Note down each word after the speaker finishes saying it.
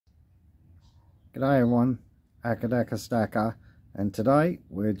G'day everyone, Akadaka Stacker, and today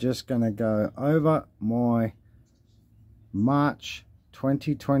we're just going to go over my March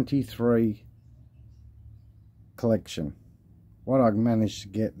 2023 collection. What I've managed to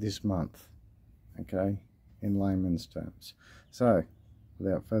get this month, okay, in layman's terms. So,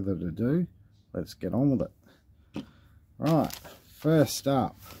 without further ado, let's get on with it. Right, first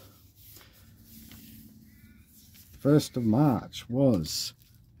up, 1st of March was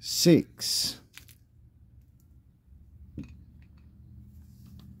 6.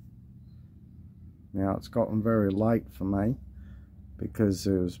 Now it's gotten very late for me because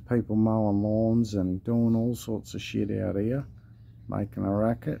there was people mowing lawns and doing all sorts of shit out here, making a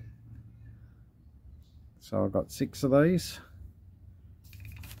racket. So I got 6 of these.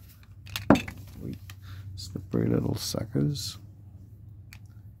 Slippery little suckers.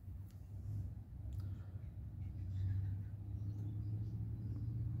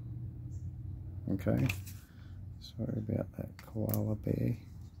 Okay, sorry about that koala bear.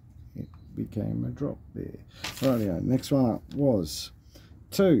 It became a drop bear. Rightio, next one up was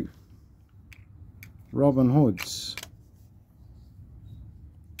 2 Robin Hoods.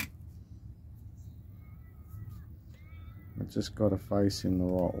 I just got to face him the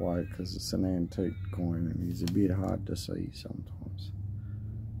right way because it's an antique coin and he's a bit hard to see sometimes.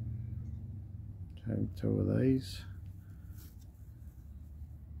 Okay, 2 of these.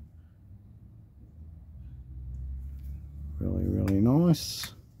 Really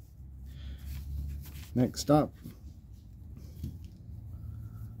nice. Next up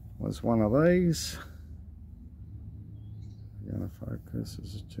was one of these. I'm going to focus,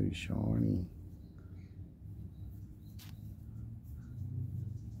 this is too shiny.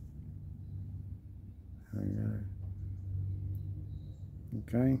 There we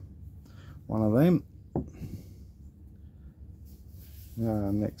go. Okay, one of them.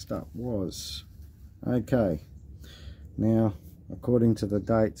 Next up was, okay, now according to the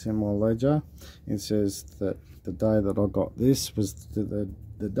dates in my ledger, it says that the day that I got this was the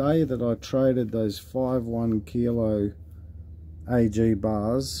day that I traded those 5 1 kilo AG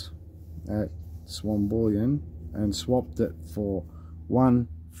bars at Swan Bullion and swapped it for 1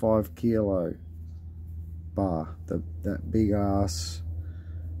 5 kilo bar, that big ass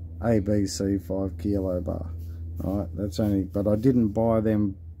ABC 5 kilo bar. Right, that's only, but I didn't buy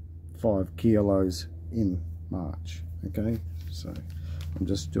them 5 kilos in March. Okay, so I'm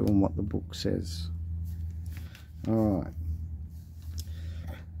just doing what the book says. Alright,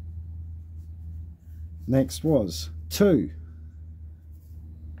 next was 2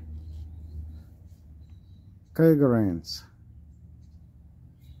 Cougarans.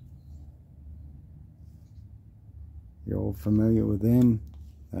 You're all familiar with them,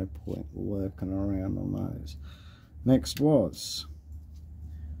 no point lurking around on those. Next was,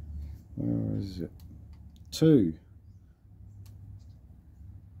 where is it, 2,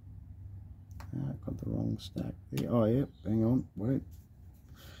 I got the wrong stack there. Oh yep, hang on, wait,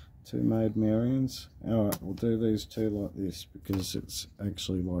 2 Maid Marians. Alright, we'll do these 2 like this because it's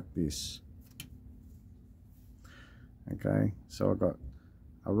actually like this. Okay, so I got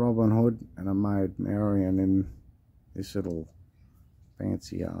a Robin Hood and a Maid Marian in this little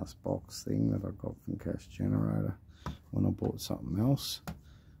fancy ass box thing that I got from Cash Generator when I bought something else.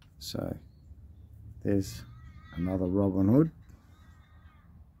 So there's another Robin Hood.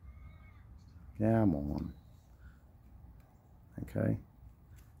 Come on. Okay,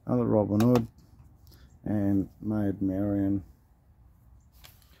 another Robin Hood and Maid Marian.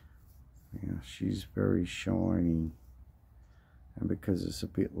 Yeah, she's very shiny, and because it's a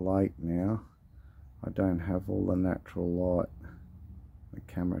bit late now, I don't have all the natural light. The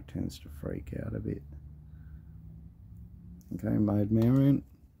camera tends to freak out a bit. Okay, Maid Marian.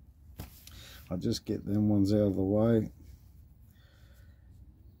 I'll just get them ones out of the way.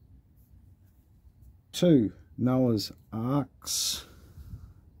 2 Noah's Arks.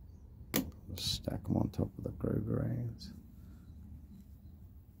 Just stack them on top of the Cougarans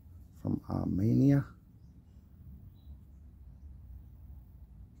from Armenia.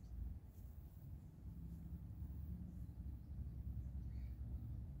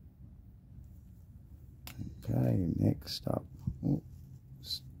 Okay, next up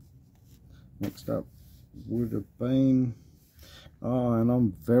would have been, oh, and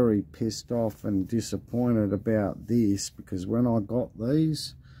I'm very pissed off and disappointed about this because when I got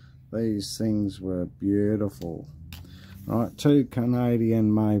these things were beautiful. Right, 2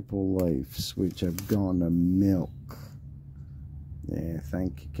 Canadian maple leaves which have gone to milk. Yeah,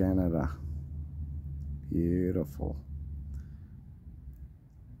 thank you Canada. Beautiful.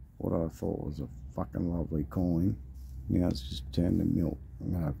 What I thought was a fucking lovely coin, now it's just turned to milk.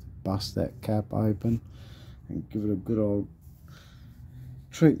 I'm gonna have to bust that cap open and give it a good old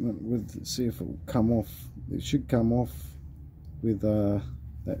treatment with, see if it will come off. It should come off with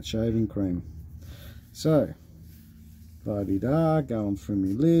that shaving cream. So, la-di-da, going through my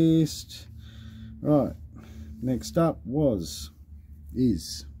list. Right, next up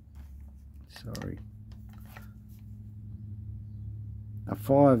is a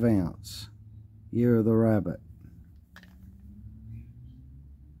 5 ounce Year of the Rabbit.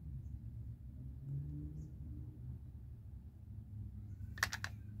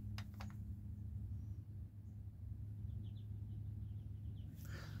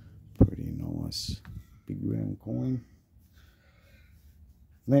 Pretty nice big round coin.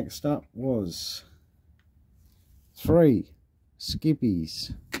 Next up was 3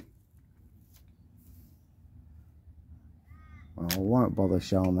 Skippies. Well, I won't bother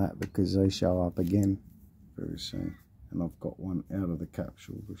showing that because they show up again very soon, and I've got one out of the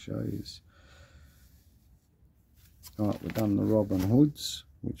capsule to show you. Alright, we've done the Robin Hoods,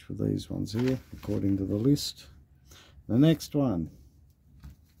 which were these ones here according to the list. The next one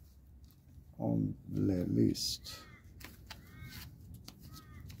on the list,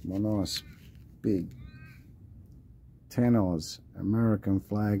 my nice big 10 Oz American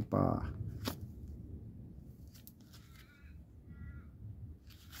flag bar.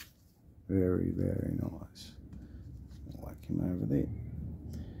 Very, very nice. I like him over there.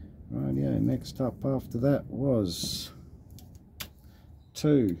 Right, yeah, next up after that was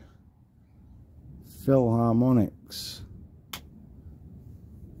 2 Philharmonics.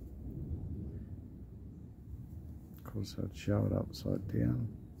 Of course, I'd show it upside down.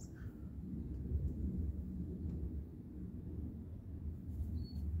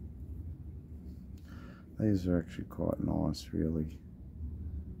 These are actually quite nice, really.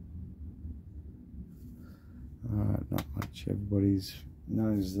 Alright, not much, everybody's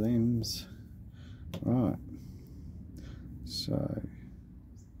knows thems. Right, so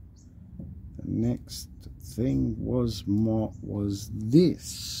the next thing was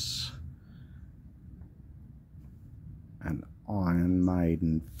this, an Iron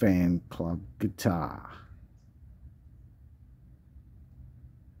Maiden fan club guitar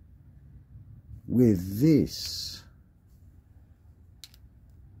with this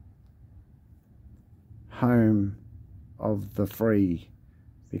Home of the Free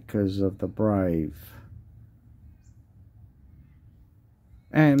because of the brave,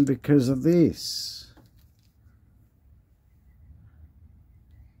 and because of this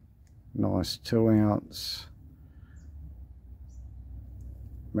nice 2 ounce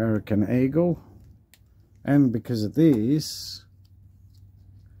American Eagle, and because of this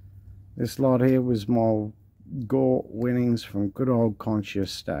lot here was my Gore winnings from good old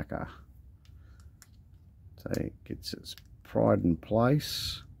Conscious Stacker. So it gets its pride in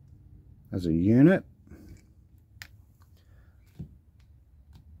place as a unit.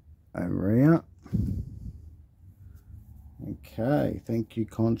 Over here. Okay, thank you,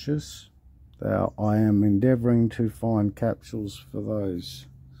 Conscious. Now I am endeavouring to find capsules for those.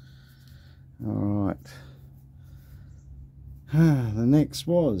 Alright. The next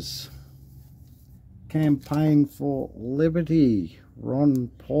was Campaign for Liberty,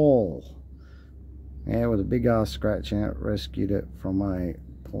 Ron Paul. Yeah, with a big ass scratch in it, rescued it from a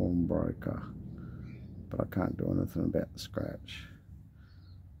pawnbroker. But I can't do anything about the scratch.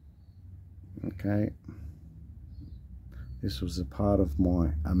 Okay. This was a part of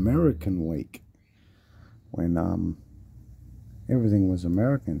my American week when everything was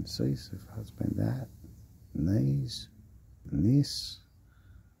American. See, so if I spend that and these and this.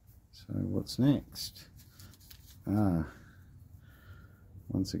 So what's next?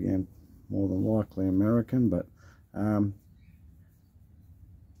 Once again, more than likely American, but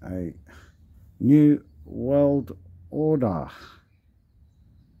a New World Order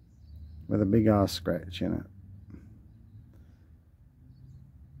with a big ass scratch in it.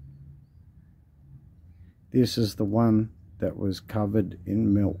 This is the one that was covered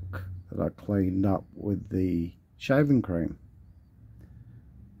in milk that I cleaned up with the shaving cream.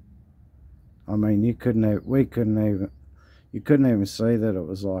 I mean, you couldn't even see that it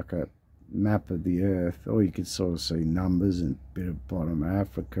was like a map of the earth. All you could sort of see numbers and a bit of bottom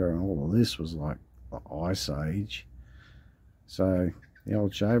Africa, and all of this was like the Ice Age. So the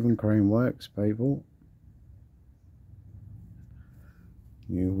old shaving cream works, people.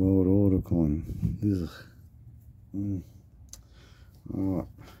 New World Order coin. Alright.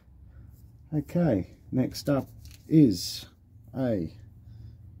 Okay, next up is a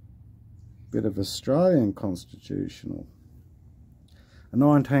bit of Australian constitutional. A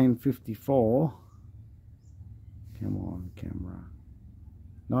 1954, come on camera,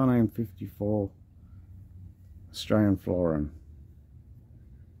 1954 Australian florin.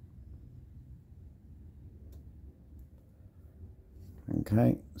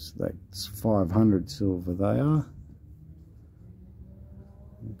 Okay, so that's 500 silver they are.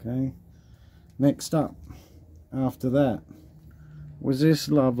 Okay, next up after that was this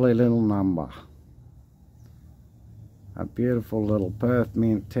lovely little number. A beautiful little Perth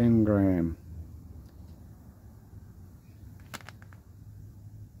Mint 10 gram.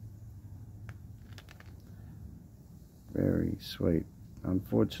 Very sweet.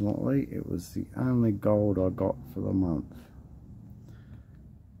 Unfortunately, it was the only gold I got for the month.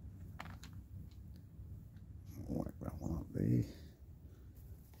 Whack that one up there.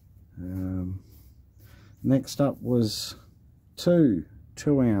 Next up was two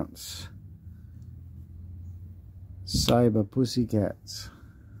 2-ounce Sabre Pussycats.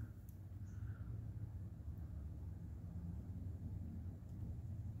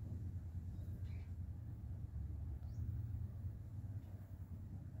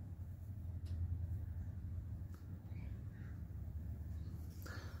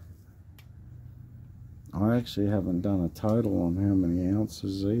 I actually haven't done a total on how many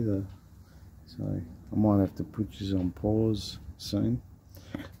ounces either, so I might have to put you on pause soon.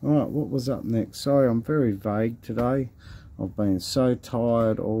 Alright, what was up next? Sorry, I'm very vague today. I've been so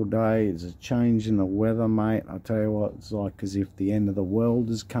tired all day. It's a change in the weather, mate. I tell you what, it's like as if the end of the world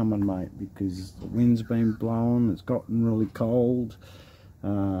is coming, mate, because the wind's been blowing, it's gotten really cold.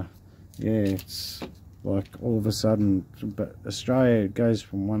 Yeah, it's like all of a sudden, but Australia goes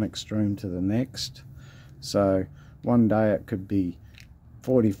from one extreme to the next. So one day it could be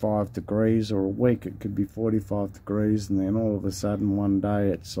 45 degrees, or a week it could be 45 degrees, and then all of a sudden one day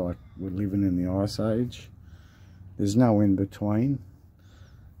it's like we're living in the ice age. There's no in between.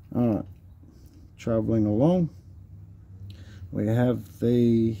 Alright, travelling along, we have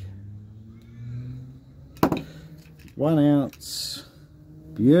the 1 ounce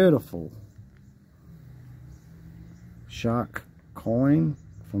beautiful shark coin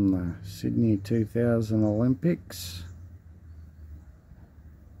from the Sydney 2000 Olympics.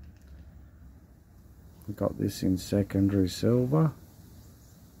 We got this in secondary silver.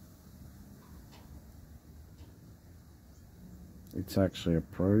 It's actually a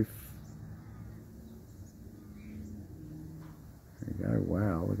proof. There you go.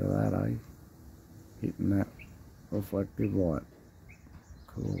 Wow, look at that, eh? Hitting that reflective light.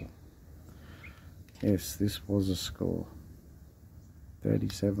 Cool. Yes, this was a score.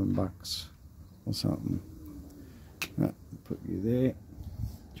 37 bucks or something. Put you there,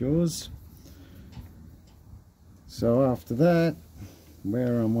 Jaws. So after that,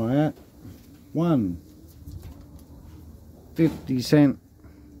 where am I at? 50-cent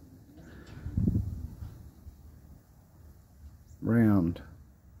round.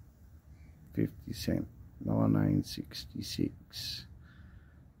 50 cent, 1966.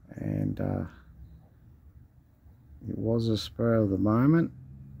 And it was a spur of the moment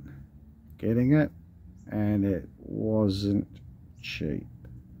getting it, and it wasn't cheap,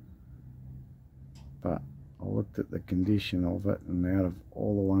 but I looked at the condition of it, and out of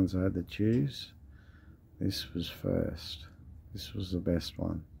all the ones I had to choose, this was first. This was the best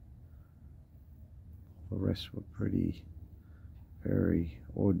one. The rest were pretty, very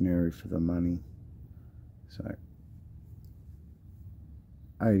ordinary for the money. So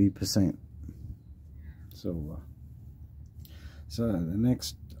 80% silver. So the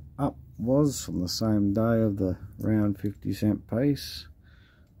next up was, on the same day of the round 50-cent piece,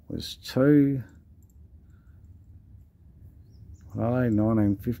 was two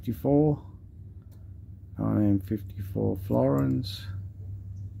 1954 florins.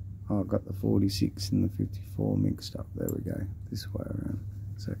 Oh, I got the 46 and the 54 mixed up. There we go. This way around.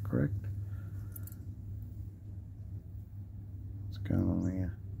 Is that correct? What's going on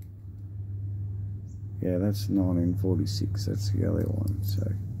here? Yeah, that's 1946. That's the other one. So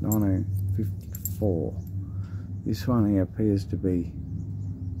 1954. This one here appears to be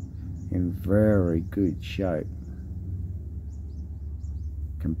in very good shape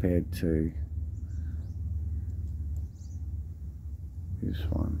compared to this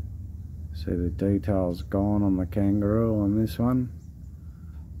one. See the details gone on the kangaroo on this one.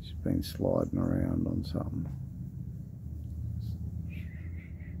 It's been sliding around on something.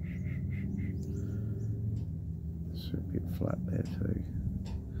 It's a bit flat there too.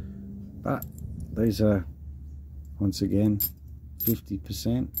 But these are, once again,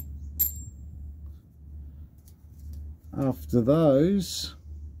 50%. After those,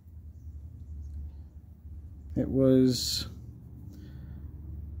 it was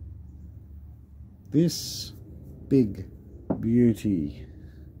this big beauty.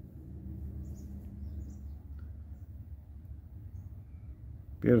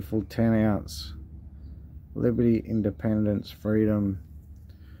 Beautiful 10-ounce Liberty, Independence, Freedom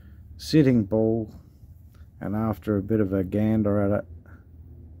Sitting Bull. And after a bit of a gander at it,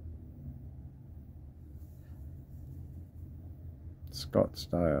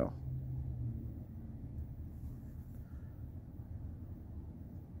 Scottsdale.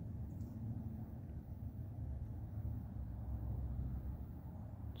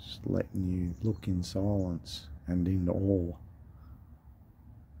 Just letting you look in silence and in awe.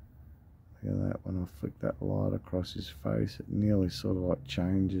 Look at that, when I flick that light across his face, it nearly sort of like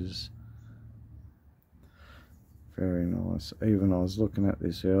changes. Very nice. Even I was looking at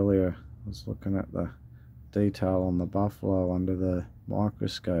this earlier, I was looking at the detail on the buffalo under the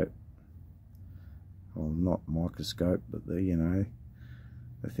microscope. Well, not microscope, but the, you know,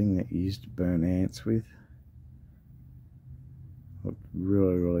 the thing that you used to burn ants with. Looked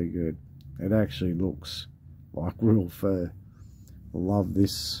really, really good. It actually looks like real fur. I love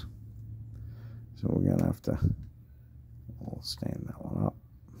this. So we're going to have to, I'll stand that one up.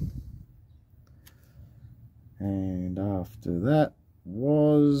 And after that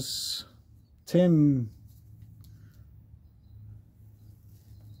was 10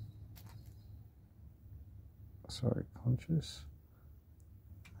 conscious.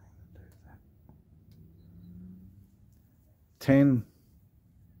 10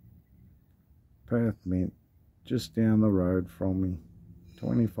 Perth Mint, just down the road from me,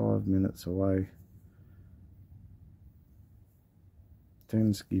 25 minutes away.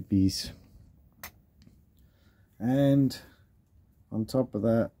 10 skippies. And on top of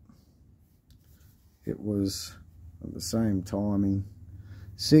that, it was at the same timing,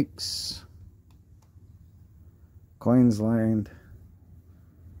 6 Queensland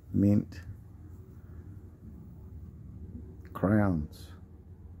Mint crowns,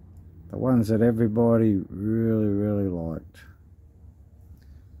 the ones that everybody really, really liked.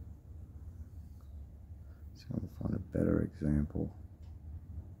 So I'll find a better example.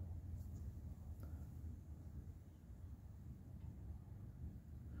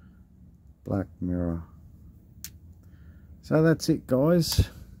 Black mirror. So that's it, guys.